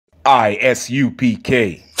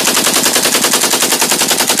I.S.U.P.K.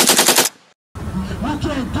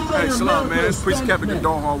 Hey, Shalom, man. It's Priest Captain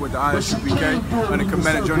Hall with the I.S.U.P.K. under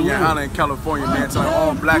Commander Johnny Yahanna in California, man. Telling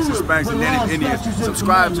all blacks, Hispanics, and Native Indians,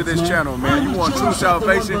 subscribe to this channel, man. You want true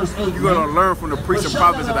salvation? You're going to learn from the priests and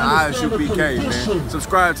prophets of the I.S.U.P.K, man.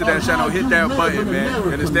 Subscribe to that channel. Hit that button, man.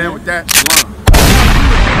 You understand with that?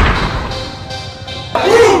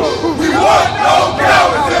 We want no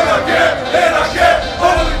cowards in our camp,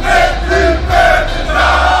 holy men, free men to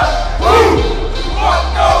die. We want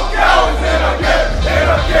no cowards in our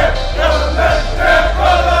camp, never let their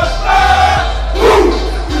brothers die.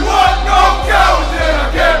 We want no cowards in our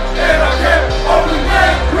camp, holy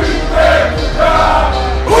men, free men to die.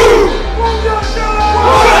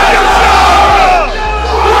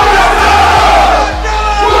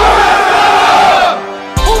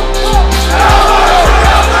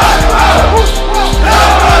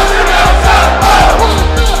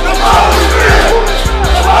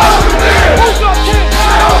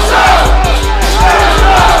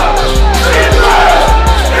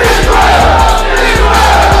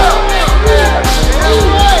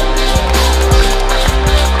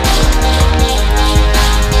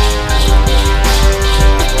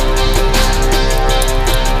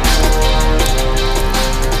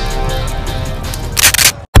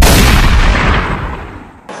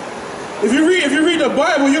 If you read the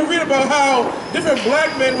Bible, you'll read about how different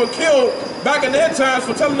black men were killed back in their times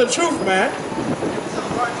for telling the truth, man.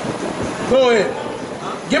 Go ahead.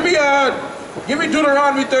 Give me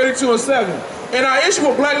Deuteronomy 32:7. And our issue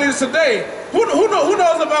with black leaders today, who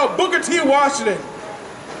knows about Booker T. Washington?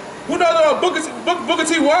 Who knows about Booker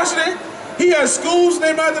T. Washington? He has schools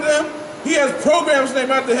named after him. He has programs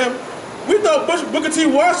named after him. We thought Booker T.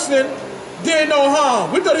 Washington did no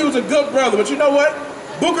harm. We thought he was a good brother, but you know what?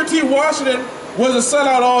 Booker T. Washington was a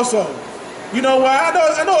sellout also. You know why?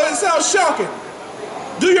 I know it sounds shocking.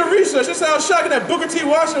 Do your research. It sounds shocking that Booker T.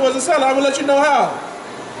 Washington was a sellout. I'm going to let you know how.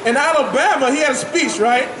 In Alabama, he had a speech,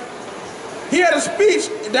 right? He had a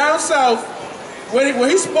speech down south when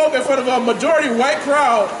he spoke in front of a majority white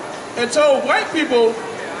crowd and told white people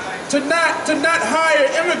to not hire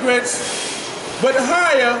immigrants, but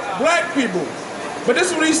hire black people. But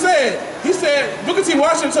this is what he said. He said, Booker T.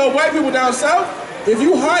 Washington told white people down south, if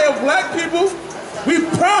you hire black people, we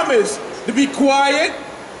promise to be quiet,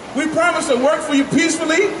 we promise to work for you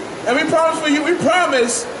peacefully, and we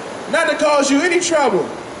promise not to cause you any trouble.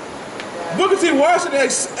 Booker T. Washington,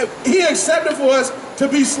 he accepted for us to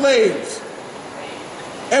be slaves.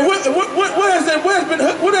 And what has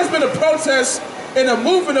been a protest in the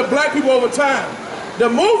movement of black people over time? The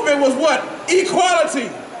movement was what?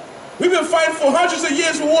 Equality. We've been fighting for hundreds of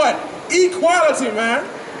years for what? Equality, man.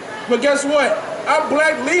 But guess what? Our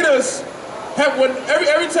black leaders have,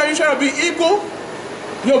 every time you try to be equal,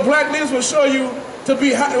 your black leaders will show you to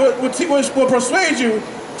be, will persuade you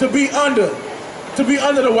to be under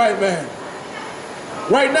the white man.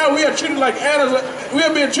 Right now we are treated like animals. We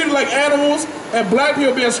are being treated like animals, and black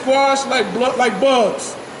people are being squashed like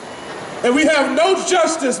bugs. And we have no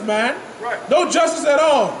justice, man. No justice at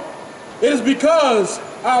all. It is because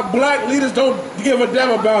our black leaders don't give a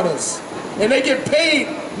damn about us. And they get paid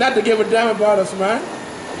not to give a damn about us, man.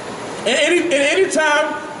 And any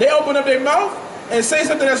time they open up their mouth and say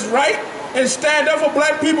something that's right and stand up for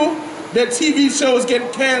black people, their TV show is getting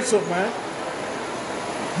canceled, man.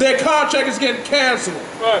 Their contract is getting canceled.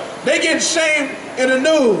 Right. They get shamed in the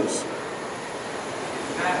news.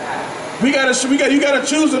 You gotta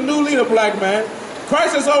choose a new leader, black man.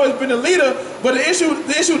 Christ has always been the leader, but the issue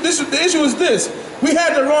is this: we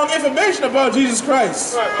had the wrong information about Jesus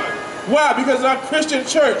Christ. Right. Why? Because our Christian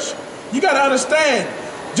church. You gotta understand.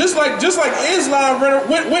 Just like Islam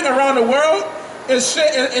went around the world and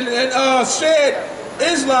shared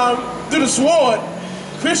Islam through the sword,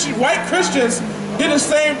 white Christians did the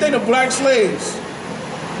same thing to black slaves.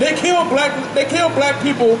 They killed black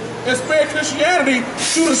people and spread Christianity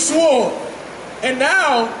through the sword. And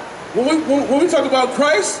now, when we talk about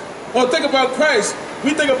Christ or think about Christ,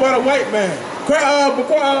 we think about a white man.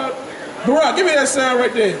 Barack, give me that sound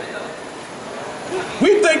right there.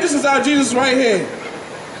 We think this is our Jesus right here.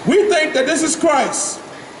 We think that this is Christ.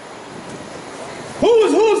 Who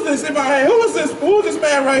is this in my hand? Who is this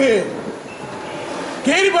man right here?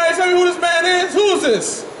 Can anybody tell me who this man is? Who is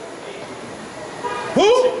this?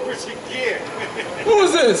 Who? Who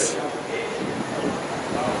is this?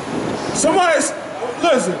 Somebody,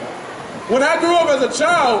 listen, when I grew up as a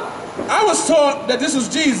child, I was taught that this was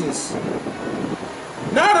Jesus.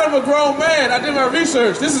 Now that I'm a grown man, I did my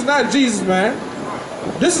research. This is not Jesus, man.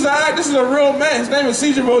 This is a real man. His name is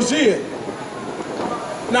C.J. Rozier.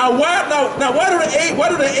 Now why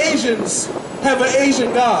do the Asians have an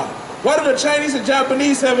Asian God? Why do the Chinese and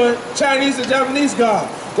Japanese have a Chinese and Japanese God?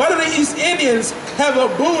 Why do the East Indians have a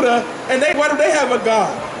Buddha and why do they have a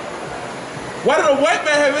God? Why do the white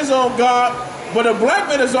man have his own God, but the black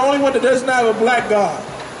man is the only one that does not have a black God?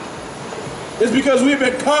 It's because we've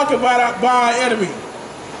been conquered by our enemy.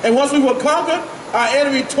 And once we were conquered, our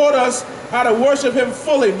enemy taught us how to worship him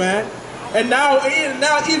fully, man. And now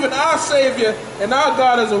even our Savior and our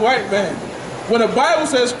God is a white man. When the Bible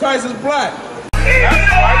says Christ is black. I'm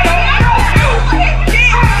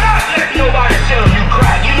not letting nobody tell you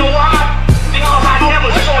crack. You know why? Because I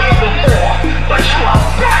never saw you before. But you a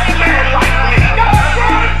black man like me.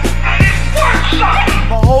 And it works out.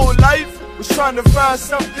 My whole life was trying to find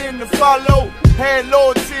something to follow. Had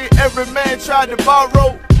loyalty, every man tried to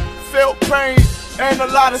borrow. Felt pain and a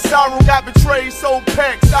lot of sorrow. Got betrayed, sold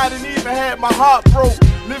packs, I didn't even have my heart broke.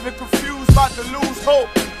 Living confused, about to lose hope.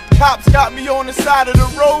 Cops got me on the side of the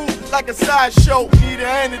road like a sideshow. Need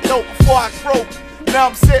an antidote before I croak. Now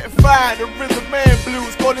I'm setting fire to rhythm man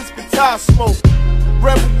blues, call this guitar smoke.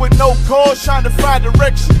 Rebel with no cause, trying to find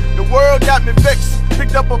direction. The world got me vexed.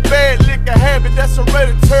 Picked up a bad liquor habit that's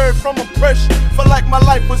hereditary from oppression. Felt like my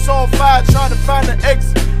life was on fire, trying to find an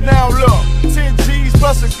exit. Now look, 10 G's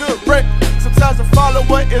plus a good wreck. Sometimes a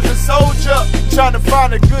follower is a soldier, trying to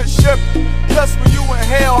find a good ship. Plus when you in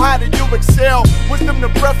hell, how do you excel? Wisdom the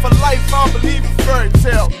breath of life, I don't believe in fairy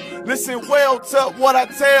tale. Listen well to what I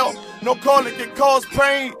tell. No calling can cause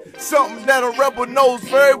pain, something that a rebel knows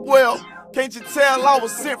very well. Can't you tell I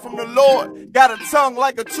was sent from the Lord? Got a tongue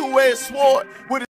like a two-edged sword with a